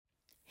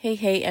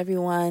Hey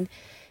everyone.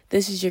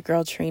 This is your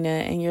girl Trina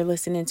and you're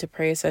listening to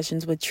Prayer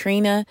Sessions with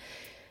Trina.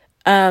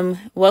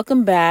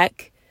 Welcome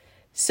back.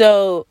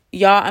 So,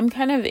 y'all, I'm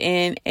kind of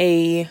in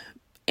a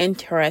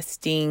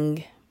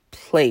interesting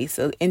place,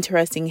 an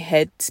interesting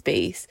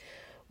headspace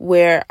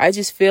where I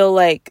just feel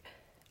like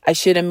I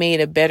should have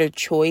made a better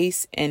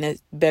choice and a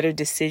better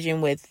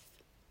decision with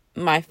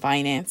my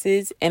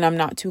finances, and I'm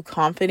not too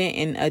confident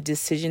in a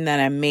decision that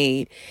I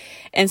made.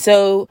 And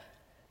so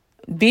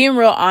being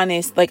real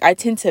honest, like I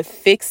tend to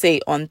fixate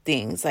on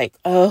things like,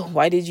 oh,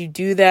 why did you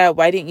do that?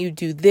 Why didn't you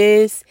do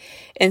this?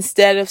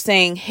 Instead of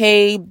saying,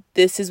 hey,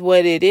 this is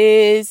what it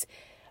is.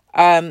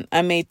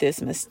 I made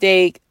this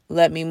mistake.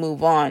 Let me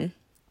move on.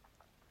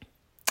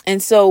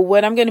 And so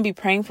what I'm going to be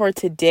praying for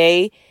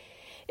today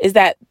is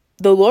that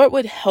the Lord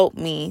would help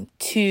me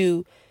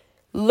to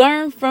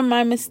learn from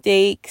my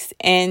mistakes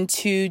and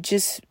to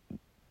just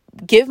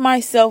give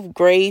myself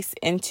grace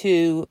and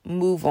to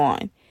move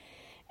on.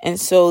 And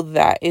so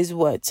that is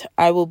what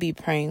I will be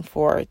praying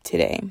for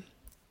today.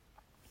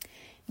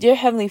 Dear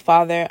Heavenly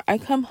Father, I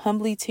come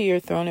humbly to your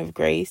throne of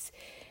grace.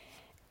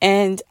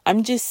 And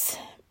I'm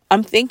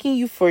thanking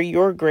you for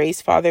your grace,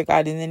 Father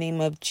God, in the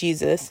name of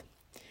Jesus.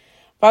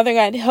 Father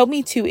God, help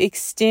me to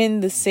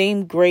extend the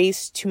same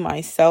grace to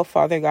myself,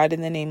 Father God,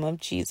 in the name of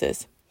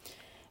Jesus.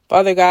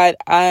 Father God,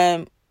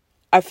 I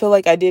feel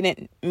like I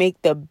didn't make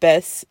the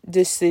best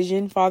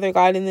decision, Father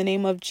God, in the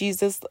name of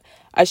Jesus.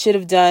 I should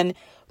have done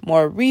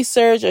more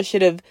research. I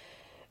should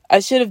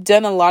have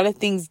done a lot of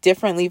things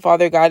differently,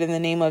 Father God, in the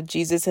name of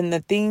Jesus. And the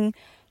thing,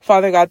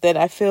 Father God, that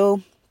I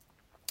feel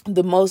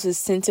the most is,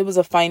 since it was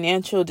a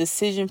financial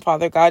decision,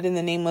 Father God, in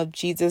the name of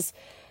Jesus,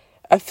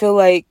 I feel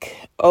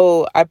like,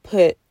 I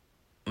put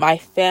my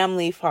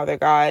family, Father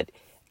God.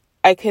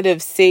 I could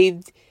have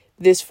saved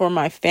this for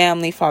my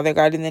family, Father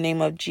God, in the name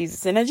of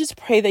Jesus. And I just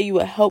pray that you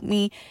would help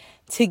me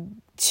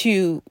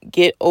to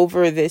get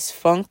over this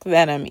funk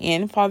that I'm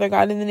in, Father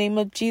God, in the name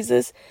of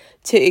Jesus,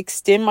 to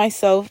extend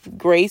myself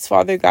grace,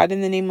 Father God, in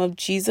the name of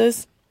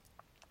Jesus,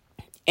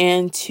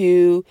 and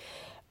to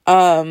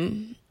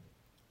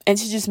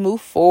just move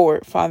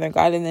forward, Father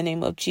God, in the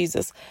name of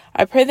Jesus.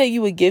 I pray that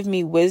you would give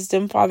me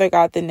wisdom, Father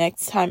God, the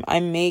next time I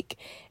make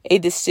a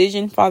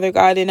decision, Father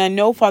God. And I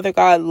know, Father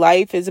God,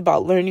 life is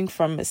about learning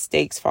from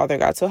mistakes, Father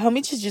God. So help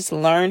me to just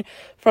learn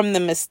from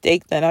the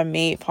mistake that I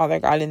made, Father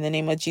God, in the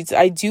name of Jesus.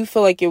 I do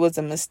feel like it was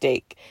a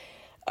mistake.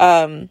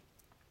 Was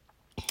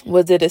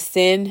it a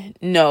sin?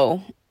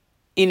 No.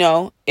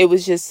 It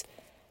was just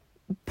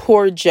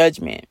poor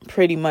judgment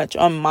pretty much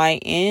on my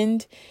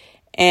end.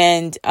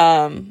 And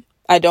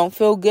I don't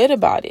feel good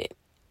about it.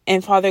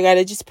 And Father God,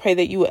 I just pray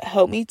that you would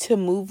help me to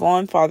move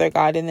on, Father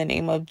God, in the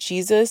name of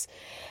Jesus.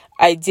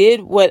 I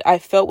did what I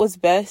felt was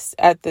best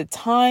at the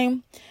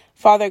time,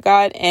 Father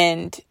God,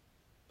 and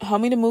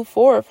help me to move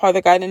forward,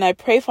 Father God. And I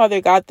pray,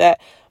 Father God,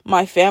 that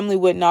my family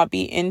would not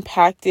be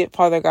impacted,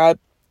 Father God,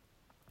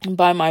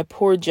 by my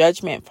poor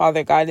judgment,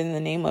 Father God, in the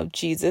name of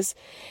Jesus.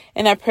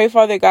 And I pray,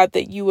 Father God,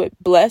 that you would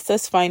bless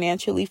us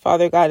financially,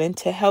 Father God, and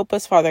to help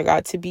us, Father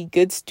God, to be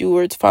good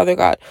stewards, Father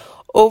God,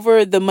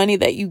 over the money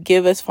that you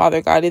give us,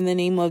 Father God, in the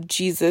name of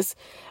Jesus.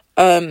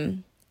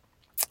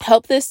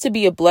 Help this to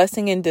be a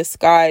blessing in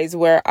disguise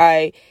where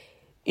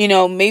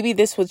maybe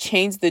this will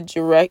change the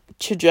direct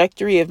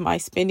trajectory of my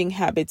spending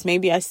habits.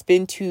 Maybe I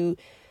spend too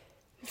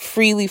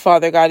freely,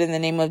 Father God, in the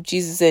name of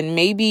Jesus. And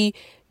maybe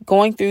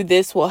going through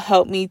this will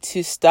help me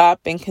to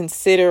stop and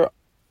consider,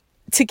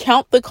 to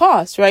count the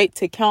cost, right?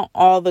 To count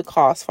all the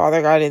costs,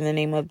 Father God, in the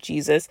name of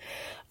Jesus.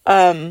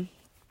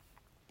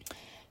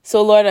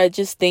 So Lord, I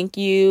just thank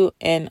you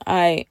and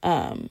I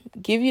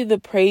give you the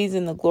praise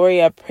and the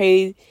glory. I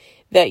pray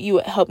that you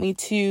would help me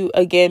to,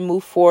 again,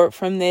 move forward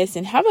from this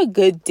and have a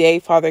good day,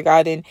 Father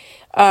God,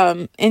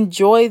 and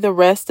enjoy the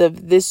rest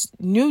of this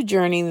new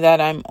journey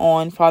that I'm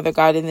on, Father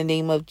God, in the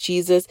name of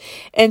Jesus,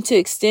 and to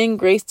extend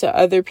grace to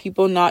other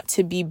people, not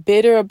to be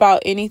bitter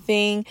about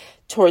anything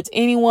towards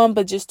anyone,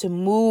 but just to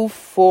move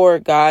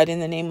forward, God, in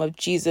the name of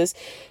Jesus,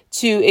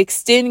 to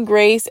extend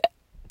grace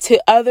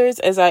to others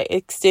as I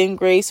extend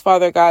grace,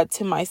 Father God,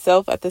 to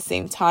myself at the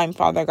same time,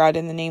 Father God,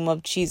 in the name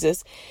of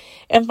Jesus.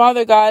 And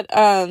Father God,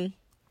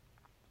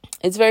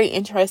 it's very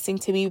interesting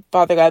to me,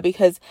 Father God,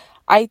 because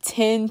I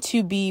tend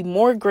to be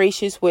more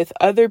gracious with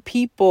other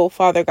people,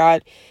 Father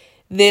God,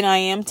 than I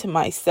am to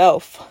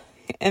myself.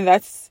 And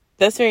that's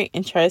very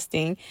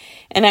interesting.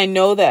 And I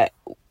know that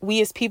we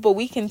as people,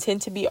 we can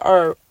tend to be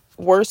our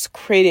worst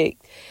critic,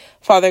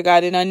 Father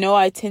God. And I know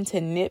I tend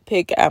to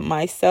nitpick at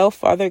myself,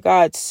 Father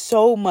God,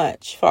 so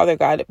much, Father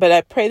God. But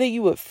I pray that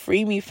you would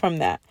free me from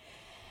that.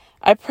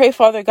 I pray,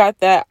 Father God,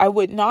 that I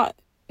would not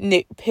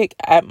nitpick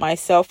at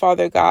myself,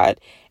 Father God,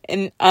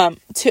 and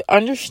to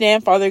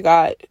understand, Father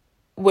God,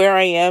 where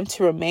I am,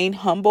 to remain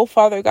humble,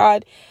 Father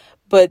God,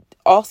 but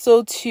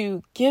also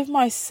to give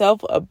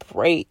myself a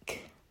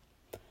break,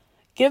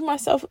 give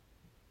myself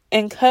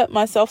and cut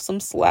myself some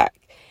slack,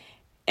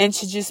 and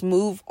to just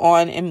move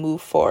on and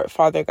move forward.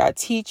 Father God,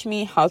 teach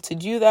me how to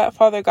do that.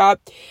 Father God,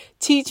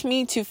 teach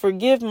me to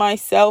forgive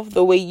myself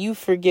the way you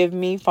forgive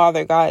me,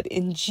 Father God,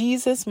 in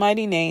Jesus'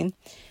 mighty name.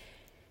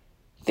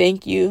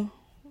 Thank you,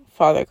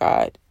 Father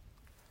God.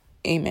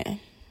 Amen.